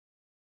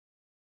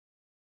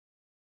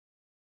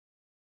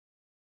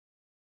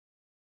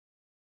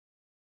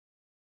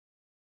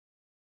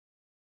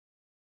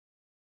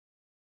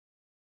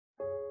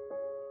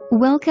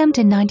Welcome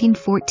to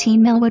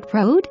 1914 Millwood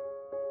Road,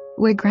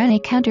 where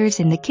granite counters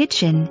in the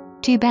kitchen,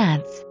 2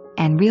 baths,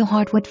 and real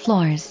hardwood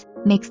floors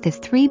makes this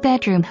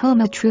 3-bedroom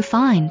home a true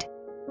find.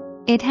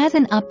 It has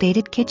an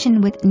updated kitchen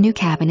with new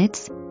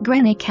cabinets,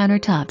 granite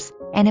countertops,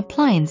 and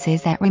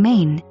appliances that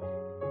remain.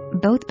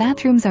 Both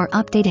bathrooms are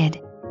updated.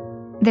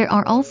 There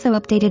are also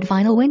updated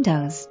vinyl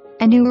windows,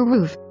 a newer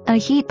roof, a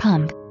heat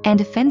pump,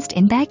 and a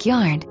fenced-in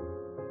backyard.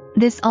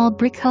 This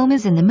all-brick home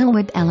is in the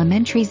Millwood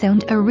Elementary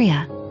zoned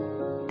area.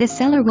 The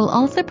seller will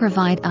also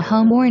provide a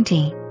home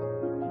warranty.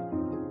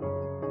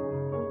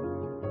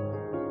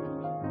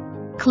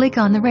 Click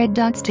on the red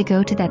dots to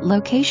go to that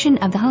location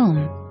of the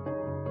home.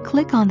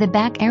 Click on the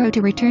back arrow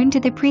to return to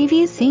the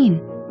previous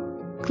scene.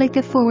 Click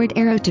the forward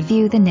arrow to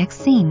view the next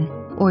scene,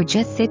 or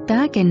just sit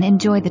back and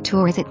enjoy the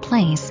tour as it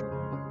plays.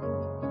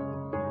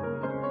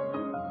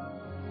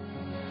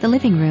 The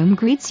living room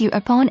greets you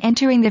upon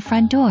entering the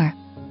front door.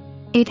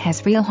 It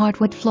has real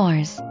hardwood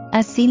floors,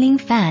 a ceiling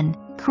fan,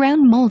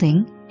 crown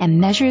molding, and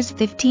measures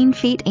 15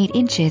 feet 8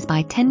 inches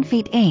by 10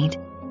 feet 8.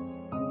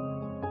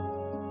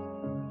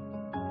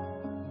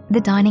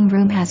 The dining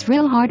room has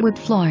real hardwood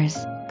floors,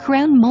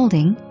 crown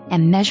molding,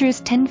 and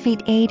measures 10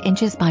 feet 8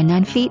 inches by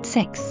 9 feet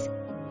 6.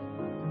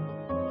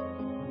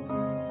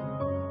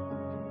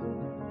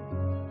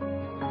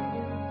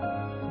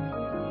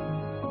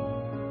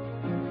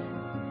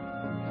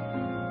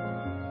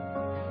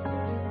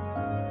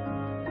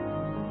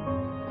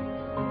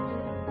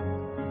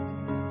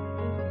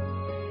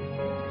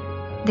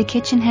 The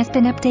kitchen has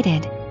been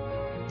updated.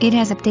 It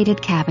has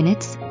updated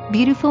cabinets,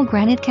 beautiful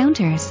granite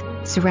counters,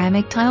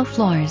 ceramic tile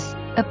floors,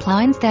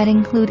 appliances that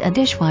include a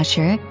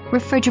dishwasher,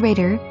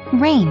 refrigerator,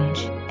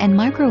 range, and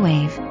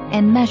microwave,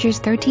 and measures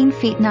 13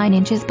 feet 9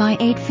 inches by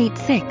 8 feet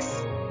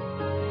 6.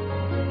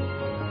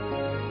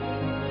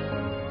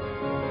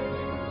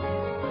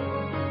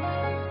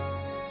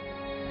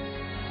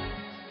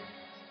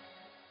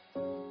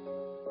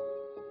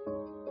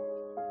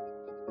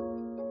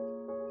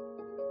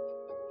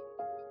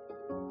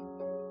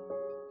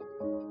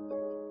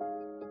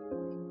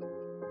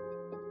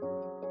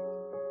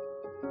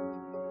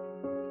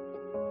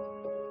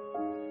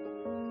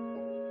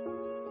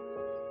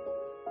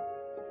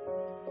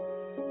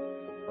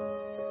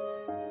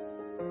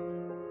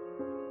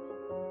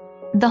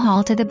 The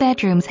hall to the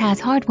bedrooms has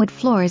hardwood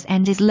floors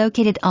and is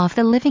located off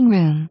the living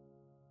room.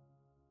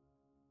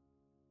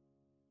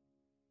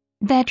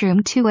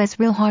 Bedroom 2 has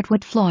real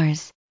hardwood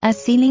floors, a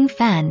ceiling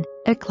fan,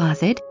 a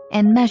closet,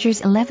 and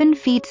measures 11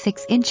 feet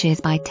 6 inches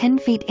by 10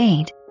 feet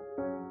 8.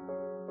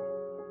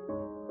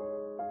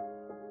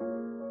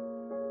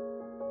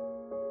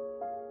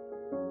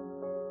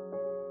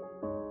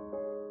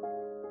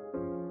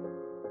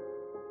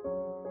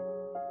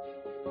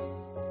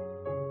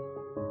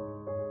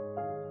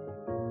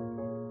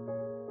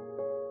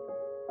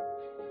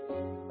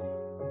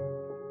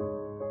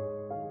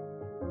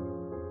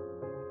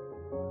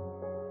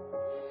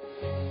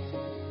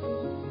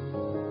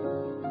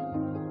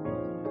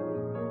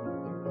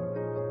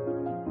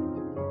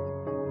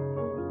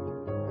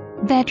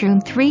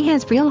 Bedroom 3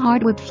 has real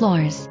hardwood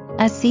floors,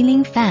 a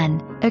ceiling fan,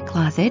 a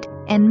closet,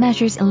 and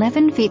measures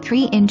 11 feet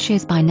 3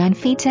 inches by 9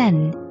 feet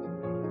 10.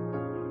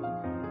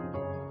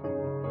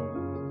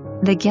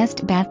 The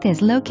guest bath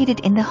is located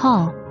in the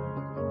hall.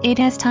 It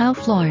has tile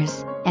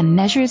floors, and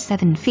measures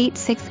 7 feet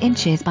 6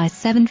 inches by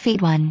 7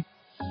 feet 1.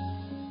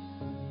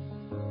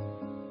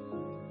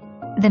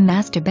 The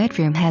master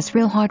bedroom has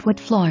real hardwood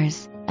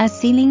floors, a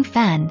ceiling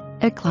fan,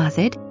 a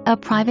closet, a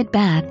private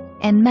bath,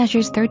 and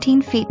measures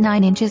 13 feet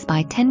 9 inches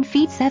by 10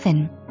 feet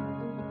 7.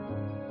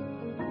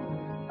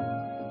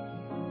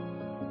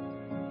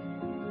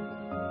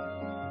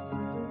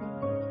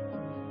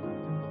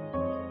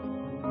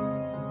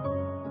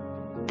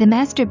 The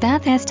master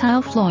bath has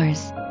tile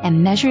floors,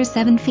 and measures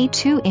 7 feet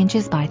 2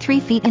 inches by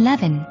 3 feet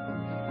 11.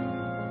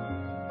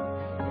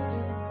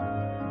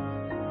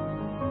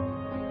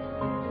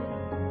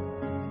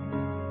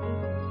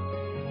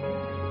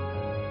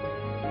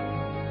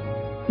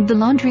 The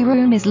laundry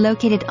room is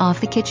located off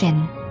the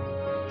kitchen.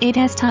 It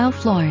has tile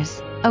floors,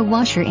 a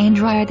washer and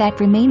dryer that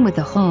remain with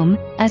the home,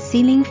 a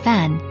ceiling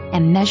fan,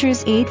 and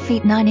measures 8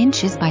 feet 9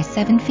 inches by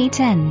 7 feet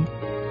 10.